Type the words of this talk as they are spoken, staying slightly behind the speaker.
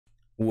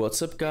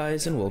What's up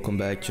guys, and welcome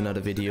back to another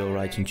video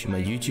right into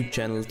my YouTube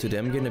channel. Today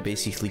I'm gonna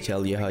basically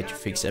tell you how to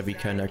fix every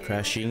kind of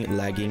crashing,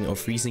 lagging or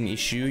freezing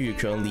issue you're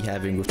currently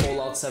having with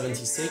Fallout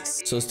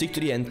 76. So stick to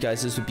the end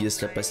guys, this will be a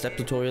step-by-step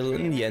tutorial,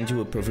 and in the end you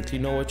will perfectly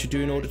know what to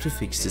do in order to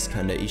fix this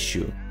kind of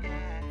issue.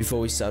 Before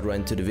we start right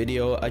into the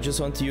video, I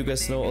just want to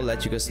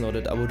let you guys know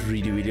that I would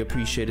really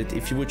appreciate it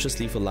if you would just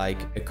leave a like,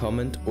 a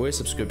comment or a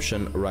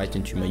subscription right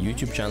into my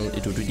YouTube channel.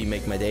 It would really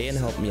make my day and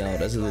help me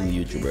out as a little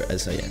YouTuber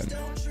as I am.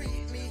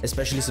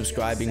 Especially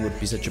subscribing would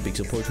be such a big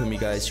support for me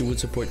guys. You would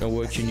support my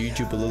work on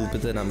YouTube a little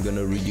bit, and I'm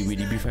gonna really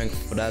be thankful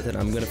for that, and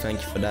I'm gonna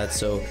thank you for that.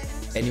 So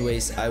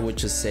anyways, I would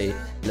just say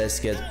let's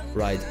get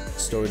right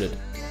started.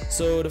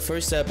 So the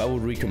first step I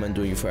would recommend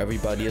doing for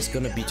everybody is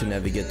gonna be to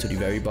navigate to the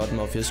very bottom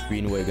of your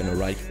screen, where you're gonna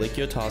right click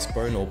your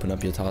taskbar and open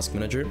up your task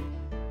manager.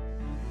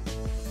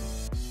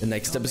 The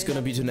next step is going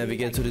to be to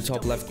navigate to the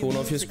top left corner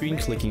of your screen,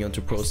 clicking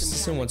onto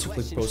processes, and once you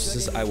click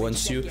processes, I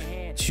want you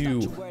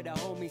to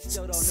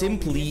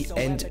simply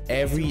end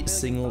every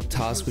single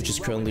task which is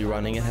currently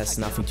running and has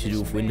nothing to do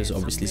with Windows,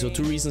 obviously. So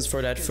two reasons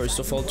for that. First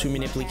of all, too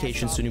many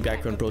applications, too many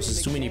background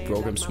processes, too many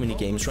programs, too many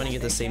games running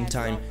at the same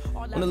time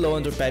on a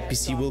low-end or bad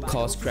PC will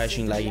cause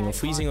crashing, lagging or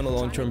freezing on the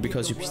long term,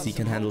 because your PC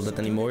can't handle that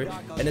anymore.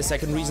 And the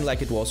second reason,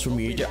 like it was for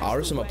me, there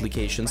are some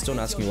applications, don't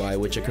ask me why,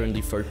 which are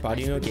currently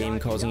third-party in your game,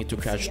 causing it to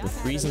crash or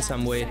freeze in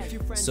some way.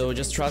 So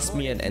just trust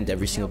me and end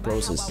every single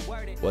process.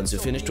 Once you're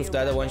finished with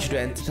that, I want you to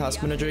enter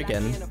Task Manager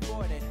again,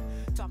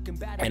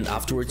 and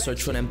afterwards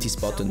search for an empty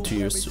spot onto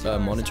your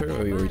monitor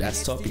or your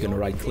desktop. You're gonna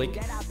right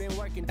click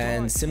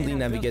and simply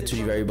navigate to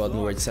the very bottom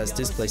where it says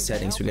display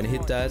settings. We're gonna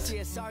hit that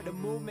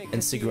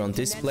and stick around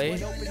display,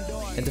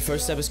 and the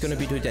first step is gonna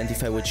be to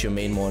identify which your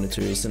main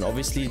monitor is, and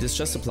obviously this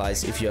just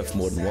applies if you have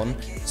more than one.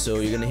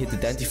 So you're gonna hit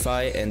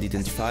identify and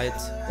identify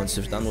it. Once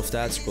you're done with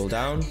that, scroll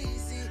down,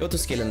 go to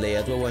scale and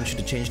layout. I want you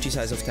to change the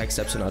size of text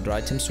tabs and other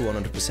items to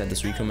 100%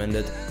 as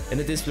recommended, and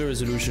the display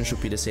resolution should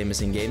be the same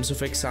as in game. So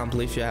for example,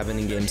 if you have an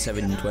in-game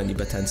 1720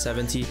 by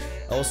 1070,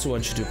 I also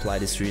want you to apply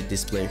this to your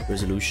display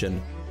resolution.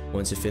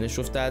 Once you're finished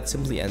with that,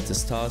 simply end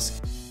this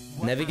task.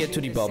 Navigate to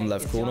the bottom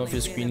left corner of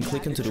your screen,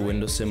 click into the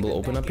Windows symbol,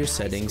 open up your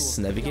settings,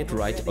 navigate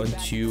right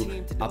onto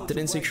Update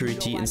and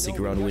Security, and stick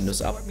around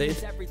Windows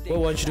Update. Well,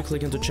 I want you to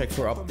click into check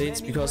for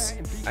updates, because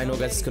I know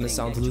guys it's gonna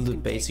sound a little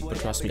bit basic, but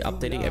trust me,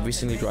 updating every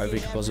single driver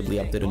you could possibly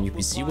update on your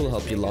PC will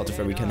help you a lot with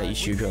every kind of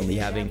issue you're currently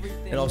having,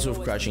 and also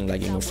with crashing,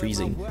 lagging or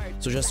freezing.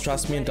 So just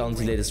trust me and download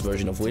the latest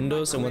version of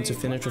Windows, and once you're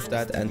finished with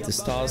that, end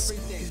this task.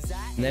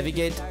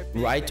 Navigate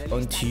right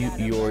onto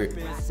your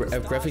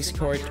graphics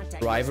card,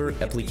 driver,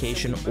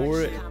 application,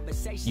 or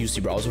use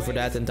the browser for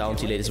that, and download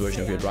the latest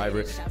version of your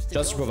driver,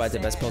 just to provide the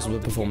best possible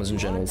performance in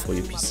general for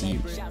your PC.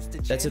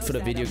 That's it for the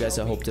video guys.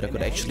 I hope that I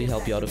could actually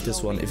help you out of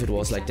this one. If it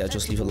was like that,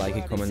 just leave a like,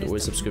 a comment or a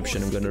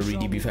subscription. I'm gonna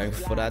really be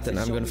thankful for that, and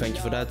I'm gonna thank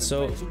you for that.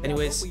 So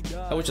anyways,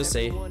 I would just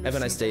say have a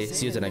nice day,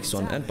 see you at the next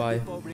one, and bye.